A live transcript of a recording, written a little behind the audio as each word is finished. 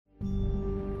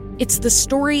It's the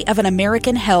story of an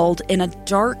American held in a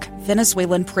dark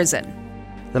Venezuelan prison.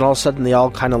 Then all of a sudden they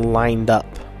all kind of lined up.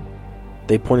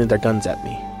 They pointed their guns at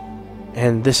me.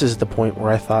 And this is the point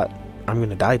where I thought, I'm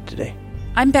going to die today.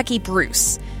 I'm Becky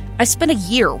Bruce. I spent a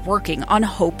year working on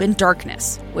Hope in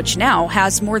Darkness, which now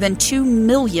has more than 2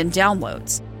 million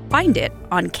downloads. Find it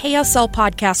on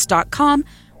kslpodcast.com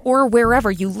or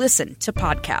wherever you listen to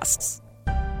podcasts.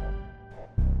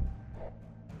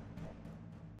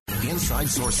 Inside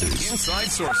Sources. Inside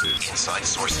Sources. Inside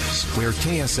Sources. Where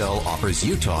KSL offers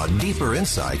Utah deeper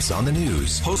insights on the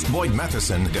news. Host Boyd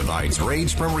Matheson divides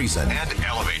rage from reason and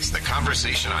elevates the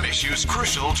conversation on issues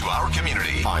crucial to our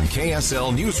community. On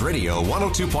KSL News Radio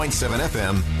 102.7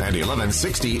 FM and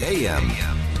 1160 AM.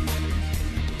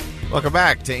 Welcome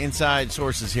back to Inside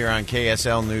Sources here on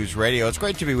KSL News Radio. It's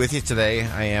great to be with you today.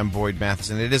 I am Boyd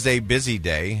Matheson. It is a busy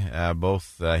day,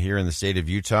 both here in the state of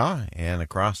Utah and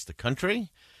across the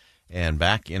country. And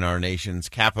back in our nation's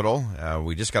capital,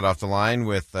 we just got off the line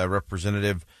with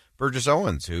Representative Burgess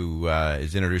Owens, who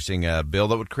is introducing a bill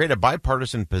that would create a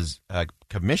bipartisan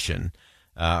commission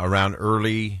around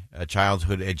early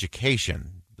childhood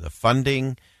education, the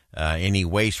funding, any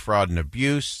waste, fraud, and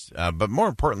abuse, but more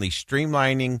importantly,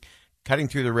 streamlining, cutting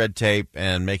through the red tape,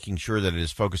 and making sure that it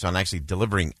is focused on actually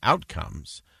delivering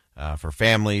outcomes for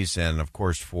families and, of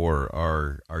course, for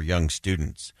our young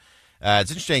students.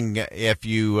 It's interesting, if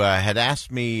you had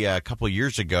asked me a couple of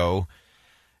years ago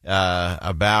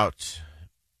about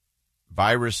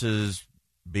viruses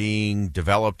being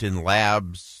developed in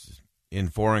labs in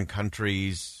foreign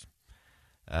countries,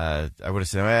 I would have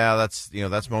said, well,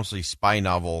 that's mostly spy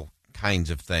novel kinds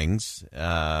of things.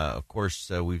 Of course,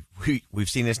 we've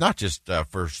seen it's not just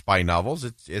for spy novels;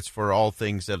 it's for all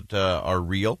things that are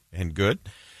real and good.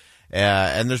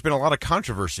 And there's been a lot of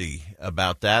controversy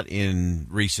about that in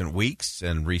recent weeks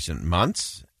and recent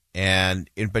months. And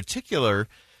in particular,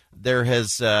 there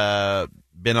has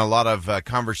been a lot of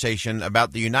conversation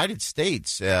about the United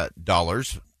States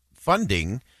dollars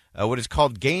funding what is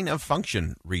called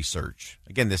gain-of-function research.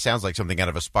 Again, this sounds like something out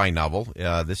of a spy novel.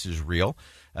 This is real.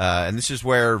 And this is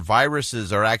where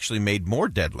viruses are actually made more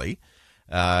deadly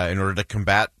in order to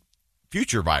combat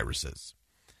future viruses.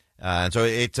 And so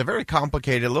it's a very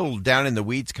complicated, a little down in the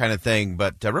weeds kind of thing.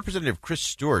 But Representative Chris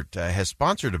Stewart has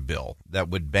sponsored a bill that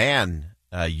would ban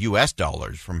U.S.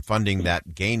 dollars from funding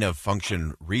that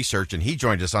gain-of-function research. And he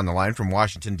joined us on the line from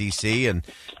Washington, D.C. And,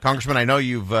 Congressman, I know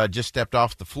you've just stepped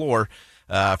off the floor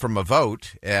from a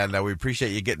vote, and we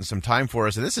appreciate you getting some time for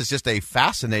us. And this is just a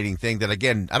fascinating thing that,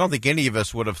 again, I don't think any of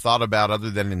us would have thought about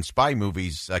other than in spy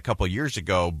movies a couple of years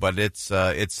ago. But it's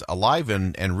alive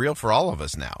and real for all of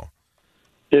us now.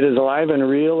 It is alive and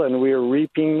real, and we are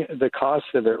reaping the cost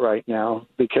of it right now,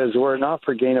 because were it not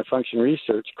for gain-of-function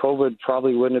research, COVID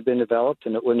probably wouldn't have been developed,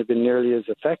 and it wouldn't have been nearly as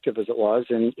effective as it was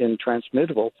in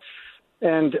transmittable.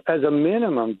 And as a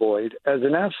minimum, Boyd, as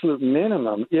an absolute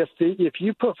minimum, if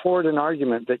you put forward an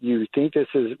argument that you think this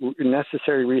is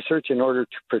necessary research in order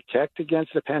to protect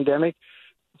against the pandemic,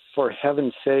 for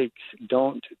heaven's sakes,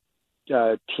 don't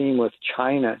team with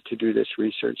China to do this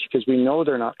research, because we know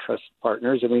they're not trusted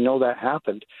partners, and we know that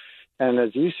happened. And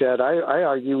as you said, I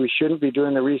argue we shouldn't be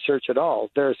doing the research at all.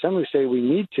 There are some who say we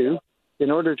need to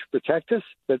in order to protect us,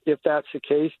 but if that's the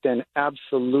case, then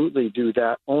absolutely do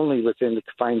that only within the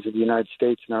confines of the United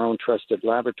States and our own trusted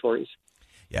laboratories.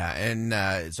 Yeah,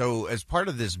 and so as part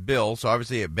of this bill, so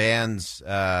obviously it bans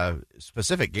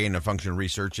specific gain-of-function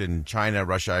research in China,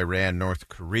 Russia, Iran, North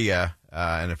Korea,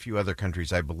 and a few other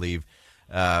countries, I believe.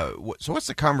 So what's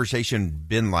the conversation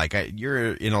been like?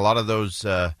 You're in a lot of those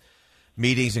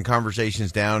meetings and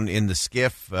conversations down in the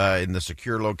SCIF, in the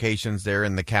secure locations there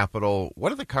in the Capitol. What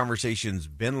have the conversations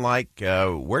been like?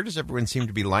 Where does everyone seem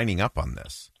to be lining up on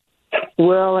this?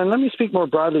 Well, and let me speak more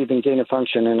broadly than gain of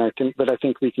function, and I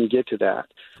think we can get to that.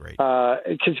 Great.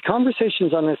 Because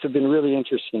conversations on this have been really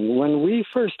interesting. When we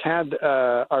first had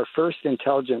our first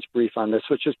intelligence brief on this,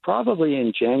 which was probably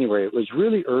in January, it was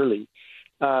really early,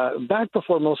 back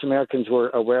before most Americans were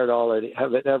aware at all or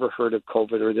have ever heard of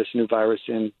COVID or this new virus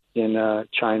in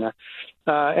China.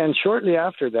 And shortly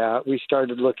after that, we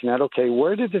started looking at, okay,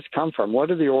 where did this come from?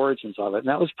 What are the origins of it? And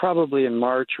that was probably in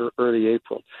March or early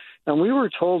April. And we were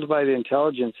told by the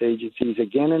intelligence agencies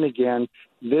again and again,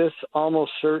 this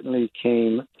almost certainly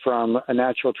came from a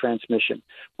natural transmission.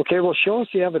 Okay, well, show us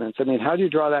the evidence. I mean, how do you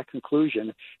draw that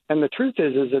conclusion? And the truth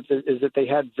is that they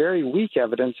had very weak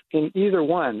evidence in either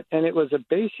one. And it was a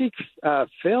basic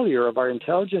failure of our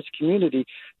intelligence community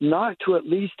not to at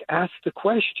least ask the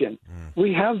question.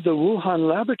 We have the Wuhan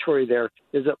laboratory there.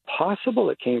 Is it possible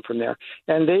it came from there?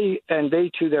 And they,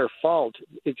 to their fault,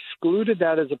 excluded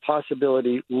that as a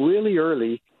possibility really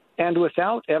early and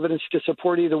without evidence to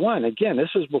support either one. Again, this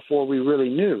was before we really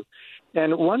knew.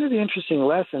 And one of the interesting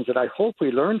lessons that I hope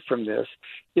we learn from this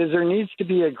is there needs to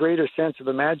be a greater sense of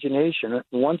imagination.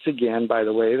 Once again, by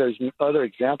the way, there's other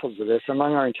examples of this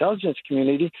among our intelligence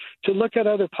community to look at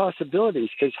other possibilities,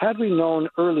 because had we known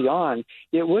early on,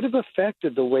 it would have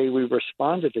affected the way we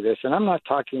responded to this. And I'm not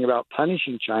talking about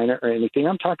punishing China or anything.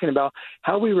 I'm talking about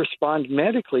how we respond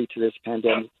medically to this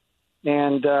pandemic.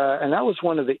 And that was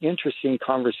one of the interesting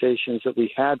conversations that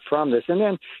we had from this. And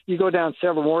then you go down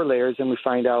several more layers and we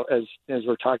find out, as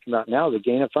we're talking about now, the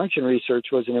gain of function research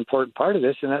was an important part of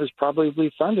this, and that was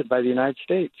probably funded by the United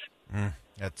States.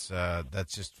 That's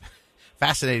just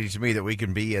fascinating to me that we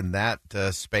can be in that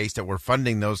space, that we're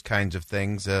funding those kinds of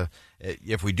things.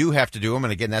 If we do have to do them,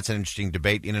 and again, that's an interesting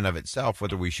debate in and of itself,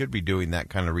 whether we should be doing that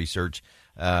kind of research.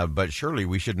 But surely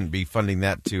we shouldn't be funding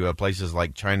that to places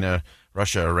like China,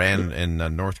 Russia, Iran,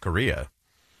 and North Korea.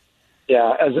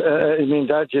 Yeah,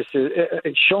 that just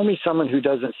show me someone who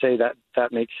doesn't say that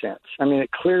makes sense. I mean,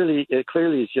 it clearly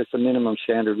is just a minimum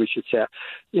standard we should set.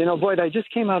 Boyd, I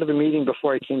just came out of a meeting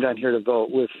before I came down here to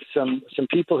vote with some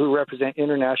people who represent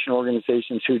international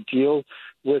organizations who deal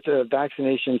with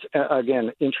vaccinations,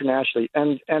 again, internationally.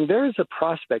 And there is a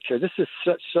prospect here. This is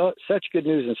such good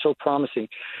news and so promising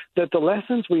that the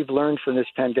lessons we've learned from this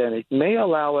pandemic may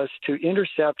allow us to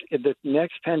intercept the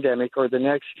next pandemic or the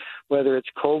next, whether it's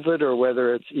COVID or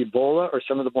whether it's Ebola or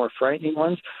some of the more frightening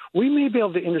ones. We may be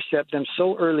able to intercept them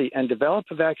so early and develop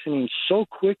a vaccine so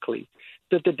quickly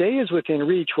that the day is within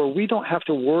reach where we don't have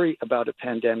to worry about a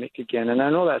pandemic again. And I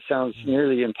know that sounds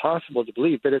nearly impossible to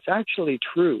believe, but it's actually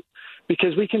true,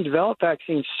 because we can develop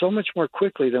vaccines so much more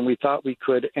quickly than we thought we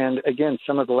could. And again,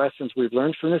 some of the lessons we've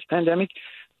learned from this pandemic.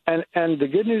 And the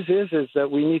good news is that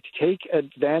we need to take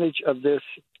advantage of this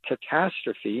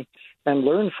catastrophe and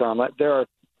learn from it. There are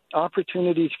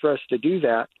opportunities for us to do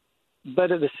that,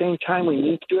 but at the same time, we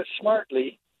need to do it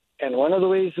smartly. And one of the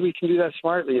ways that we can do that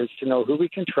smartly is to know who we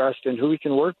can trust and who we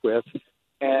can work with.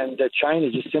 And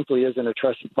China just simply isn't a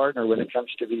trusted partner when it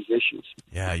comes to these issues.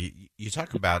 Yeah, you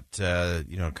talk about,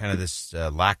 kind of this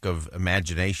lack of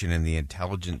imagination in the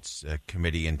Intelligence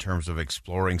Committee in terms of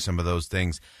exploring some of those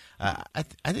things. I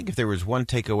think if there was one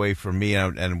takeaway from me,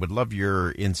 and would love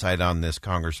your insight on this,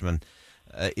 Congressman,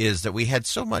 is that we had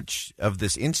so much of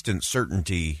this instant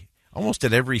certainty almost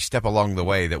at every step along the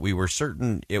way, that we were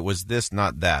certain it was this,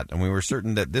 not that. And we were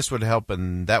certain that this would help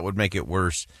and that would make it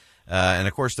worse. And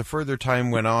of course, the further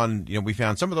time went on, we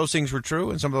found some of those things were true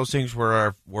and some of those things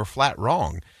were flat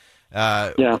wrong.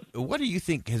 What do you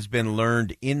think has been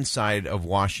learned inside of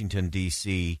Washington,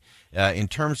 D.C. In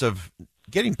terms of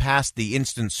getting past the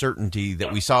instant certainty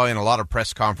that we saw in a lot of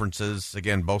press conferences,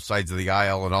 again, both sides of the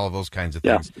aisle and all of those kinds of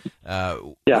things?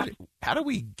 How do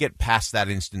we get past that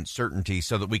instant certainty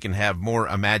so that we can have more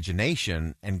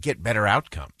imagination and get better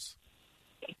outcomes?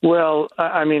 Well,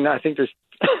 I think there's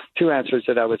two answers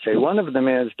that I would say. One of them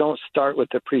is don't start with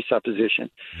the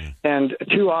presupposition. And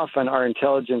too often our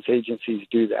intelligence agencies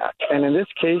do that. And in this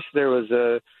case, there was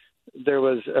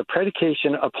a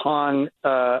predication upon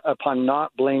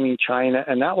not blaming China,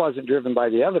 and that wasn't driven by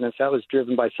the evidence. That was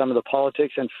driven by some of the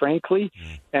politics, and frankly,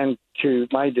 and to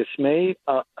my dismay,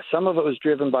 some of it was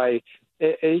driven by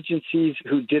agencies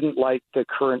who didn't like the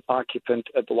current occupant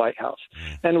at the White House.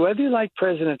 And whether you like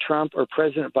President Trump or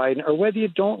President Biden, or whether you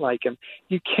don't like him,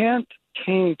 you can't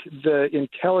taint the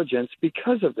intelligence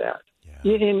because of that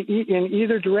in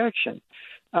either direction.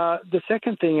 The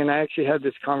second thing, and I actually had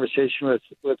this conversation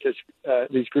with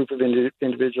these group of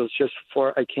individuals just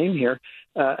before I came here,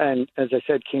 and as I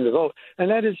said, came to vote,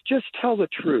 and that is just tell the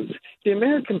truth. The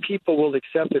American people will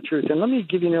accept the truth. And let me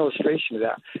give you an illustration of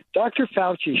that. Dr.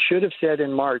 Fauci should have said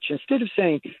in March, instead of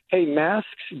saying, hey, masks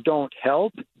don't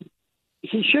help,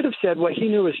 he should have said what he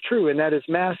knew is true, and that is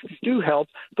masks do help,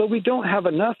 but we don't have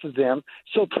enough of them,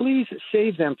 so please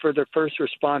save them for the first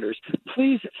responders.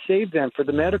 Please save them for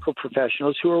the medical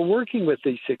professionals who are working with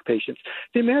these sick patients.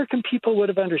 The American people would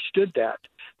have understood that.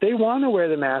 They want to wear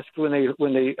the mask when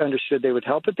they understood they would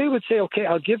help, but they would say, okay,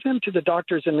 I'll give them to the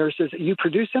doctors and nurses. You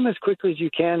produce them as quickly as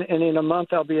you can, and in a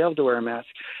month I'll be able to wear a mask.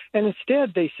 And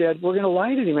instead they said, we're going to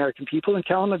lie to the American people and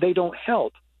tell them that they don't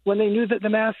help, when they knew that the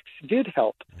masks did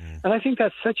help. And I think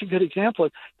that's such a good example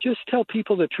of just tell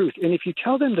people the truth. And if you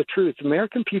tell them the truth,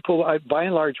 American people, by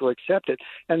and large, will accept it.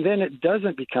 And then it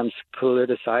doesn't become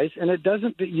politicized, and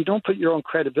you don't put your own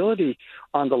credibility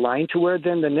on the line to where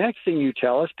then the next thing you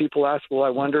tell us, people ask, well, I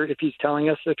wonder if he's telling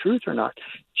us the truth or not.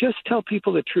 Just tell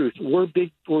people the truth. We're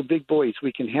big boys.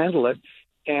 We can handle it.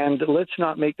 And let's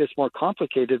not make this more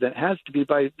complicated than it has to be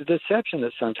by the deception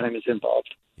that sometimes is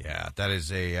involved. Yeah, that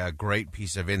is a great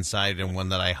piece of insight, and one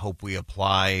that I hope we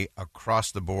apply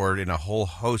across the board in a whole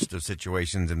host of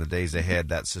situations in the days ahead.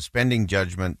 That suspending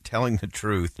judgment, telling the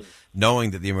truth,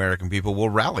 knowing that the American people will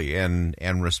rally and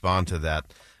respond to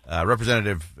that.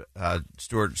 Representative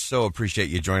Stewart, so appreciate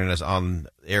you joining us on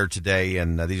air today,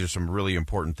 and these are some really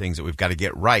important things that we've got to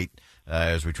get right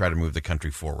as we try to move the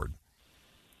country forward.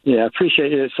 Yeah,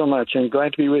 appreciate it so much, and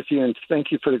glad to be with you, and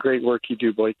thank you for the great work you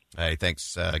do, Boyd. Hey,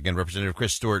 thanks again, Representative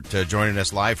Chris Stewart, joining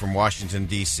us live from Washington,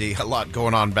 D.C. A lot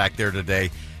going on back there today.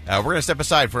 We're going to step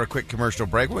aside for a quick commercial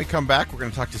break. When we come back, we're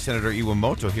going to talk to Senator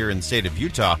Iwamoto here in the state of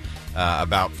Utah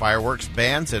about fireworks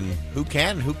bans and who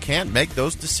can and who can't make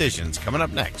those decisions. Coming up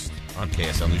next on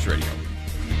KSL News Radio.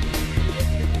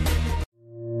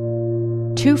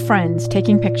 Two friends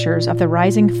taking pictures of the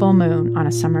rising full moon on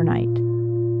a summer night.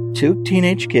 Two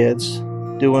teenage kids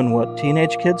doing what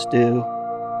teenage kids do.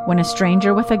 When a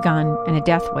stranger with a gun and a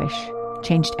death wish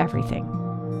changed everything.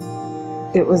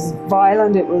 It was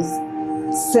violent, it was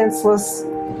senseless,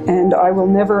 and I will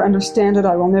never understand it,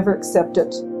 I will never accept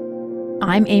it.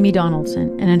 I'm Amy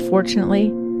Donaldson, and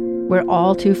unfortunately, we're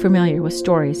all too familiar with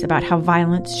stories about how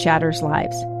violence shatters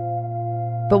lives.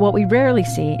 But what we rarely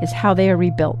see is how they are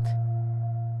rebuilt.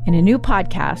 In a new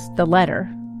podcast, The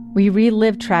Letter, we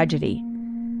relive tragedy,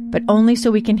 but only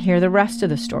so we can hear the rest of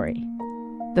the story.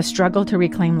 The struggle to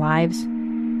reclaim lives,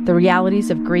 the realities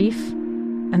of grief,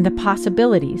 and the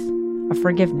possibilities of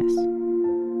forgiveness.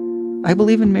 I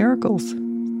believe in miracles.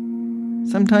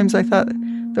 Sometimes I thought,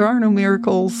 there are no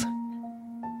miracles.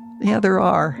 Yeah, there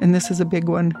are, and this is a big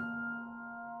one.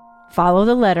 Follow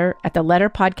The Letter at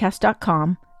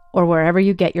theletterpodcast.com or wherever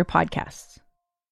you get your podcasts.